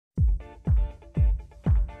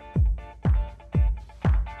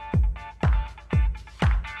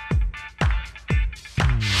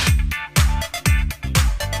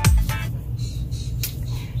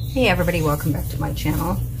Hey everybody, welcome back to my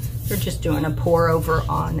channel. We're just doing a pour over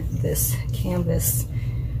on this canvas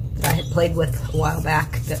that I had played with a while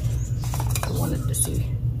back that I wanted to see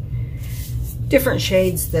different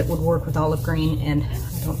shades that would work with olive green, and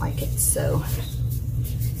I don't like it, so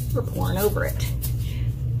we're pouring over it.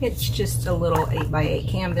 It's just a little 8x8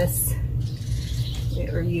 canvas. We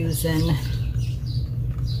are using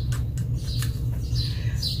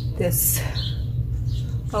this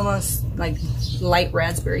almost like light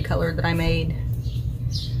raspberry color that I made.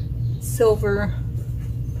 Silver,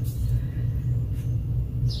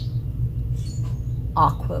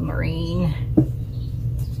 aquamarine,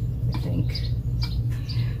 I think.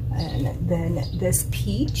 And then this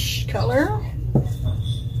peach color,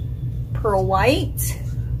 pearl white,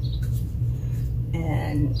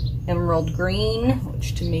 and emerald green,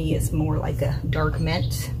 which to me is more like a dark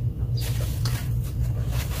mint.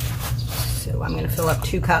 So I'm going to fill up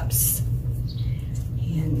 2 cups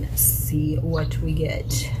and see what we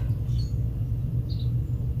get.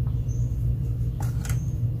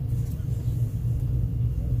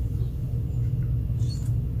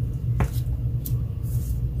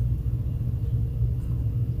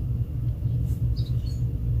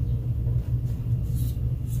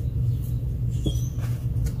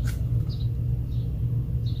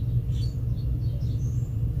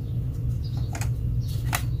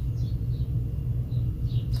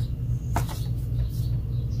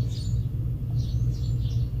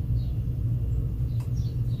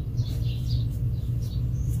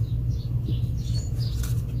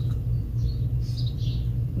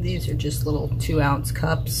 These are just little 2-ounce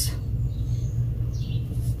cups.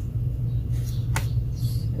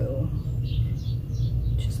 So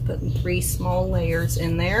just putting 3 small layers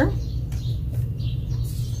in there.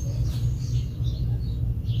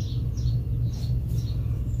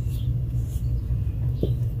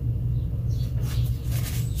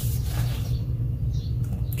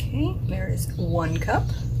 Okay, there's 1 cup.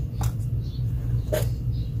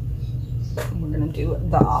 We're going to do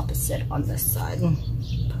the opposite on this side.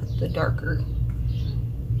 Put the darker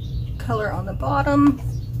color on the bottom,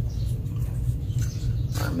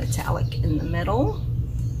 our metallic in the middle,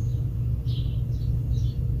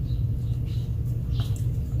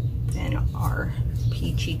 and our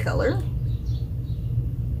peachy color.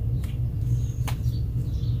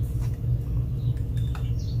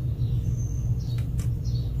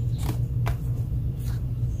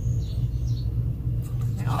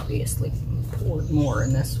 Obviously poured more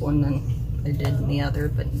in this one than I did in the other,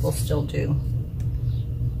 but we'll still do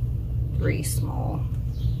 3 small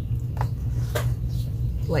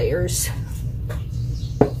layers.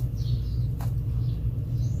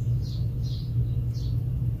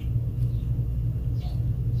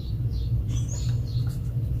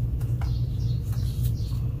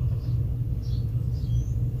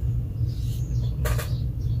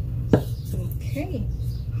 Okay.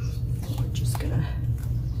 We're just gonna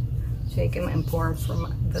take them and pour them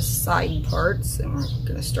from the side parts, and we're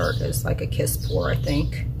going to start as like a kiss pour, I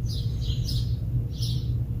think.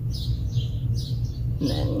 And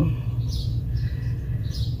then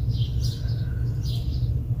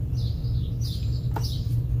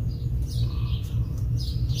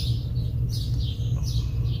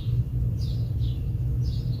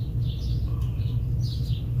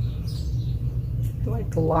I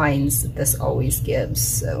like the lines that this always gives,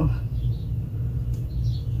 so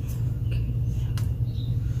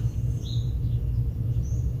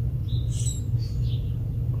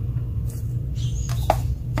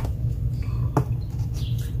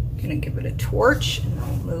give it a torch, and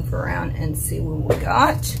I'll move around and see what we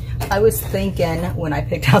got. I was thinking, when I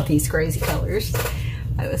picked out these crazy colors,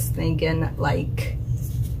 I was thinking like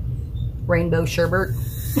rainbow sherbet.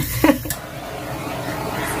 So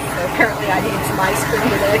apparently I need some ice cream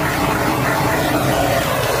today.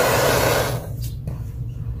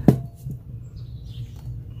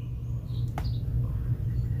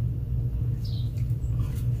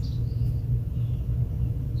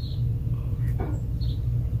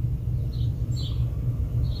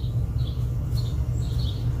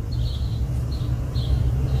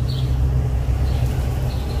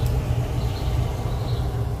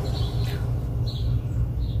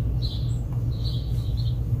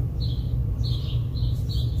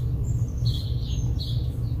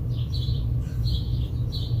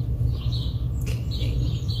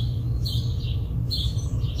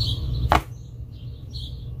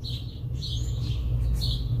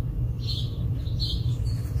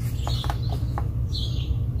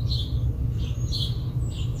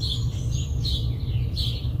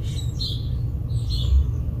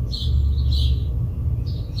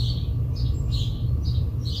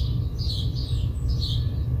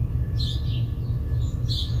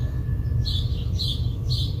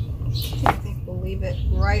 leave it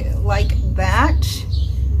right like that.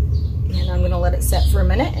 And I'm going to let it set for a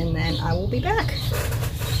minute, and then I will be back.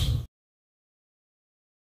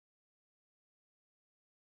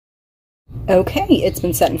 Okay, it's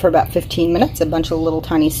been setting for about 15 minutes. A bunch of little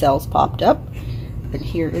tiny cells popped up. And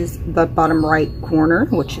here is the bottom right corner,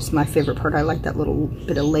 which is my favorite part. I like that little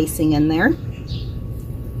bit of lacing in there.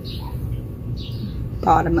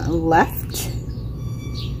 Bottom left.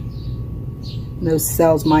 Those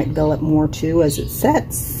cells might build up more too as it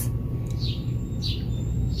sets.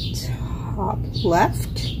 Top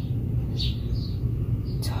left.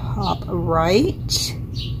 Top right.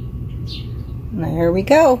 There we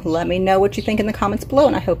go. Let me know what you think in the comments below,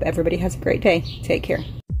 and I hope everybody has a great day. Take care.